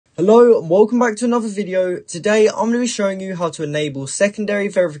Hello and welcome back to another video. Today I'm going to be showing you how to enable secondary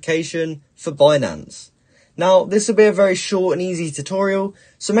verification for Binance. Now this will be a very short and easy tutorial,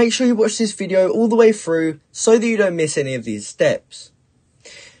 so make sure you watch this video all the way through so that you don't miss any of these steps.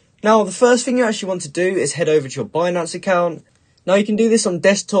 Now the first thing you actually want to do is head over to your Binance account. Now you can do this on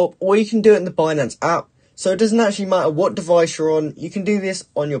desktop or you can do it in the Binance app, so it doesn't actually matter what device you're on. You can do this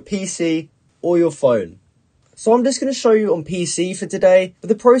on your PC or your phone. So I'm just going to show you on PC for today, but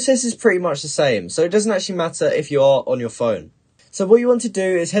the process is pretty much the same, so it doesn't actually matter if you are on your phone. So what you want to do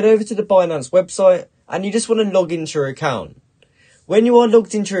is head over to the Binance website and you just want to log into your account. When you are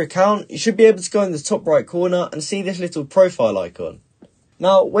logged into your account, you should be able to go in the top right corner and see this little profile icon.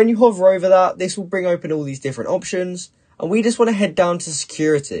 Now when you hover over that, this will bring open all these different options, and we just want to head down to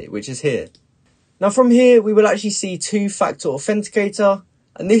security, which is here. Now from here we will actually see two-factor authenticator.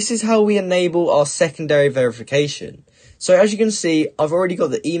 And this is how we enable our secondary verification. So as you can see, I've already got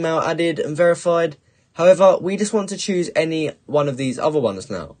the email added and verified. However, we just want to choose any one of these other ones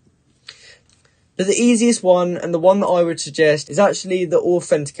now. But the easiest one, and the one that I would suggest, is actually the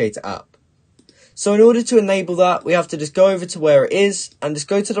authenticator app. So in order to enable that, we have to just go over to where it is and just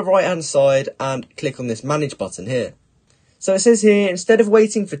go to the right hand side and click on this manage button here. So it says here, instead of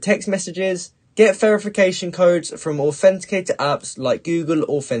waiting for text messages, get verification codes from authenticator apps like Google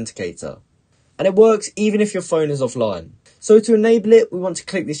Authenticator. And it works even if your phone is offline. So to enable it, we want to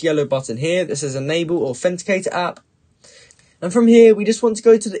click this yellow button here that says Enable Authenticator app. And from here, we just want to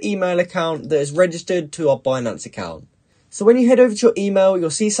go to the email account that is registered to our Binance account. So when you head over to your email, you'll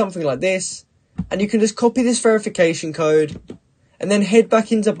see something like this. And you can just copy this verification code and then head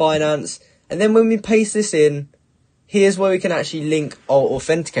back into Binance. And then when we paste this in, here's where we can actually link our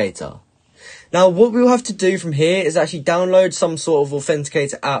authenticator. Now what we'll have to do from here is actually download some sort of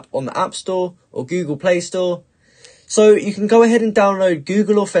authenticator app on the App Store or Google Play Store. So you can go ahead and download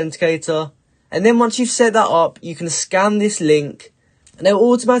Google Authenticator, and then once you've set that up, you can scan this link and it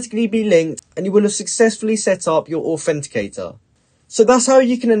will automatically be linked and you will have successfully set up your authenticator. So that's how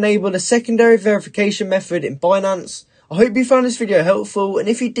you can enable a secondary verification method in Binance. I hope you found this video helpful, and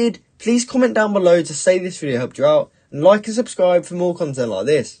if you did, please comment down below to say this video helped you out, and like and subscribe for more content like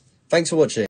this. Thanks for watching.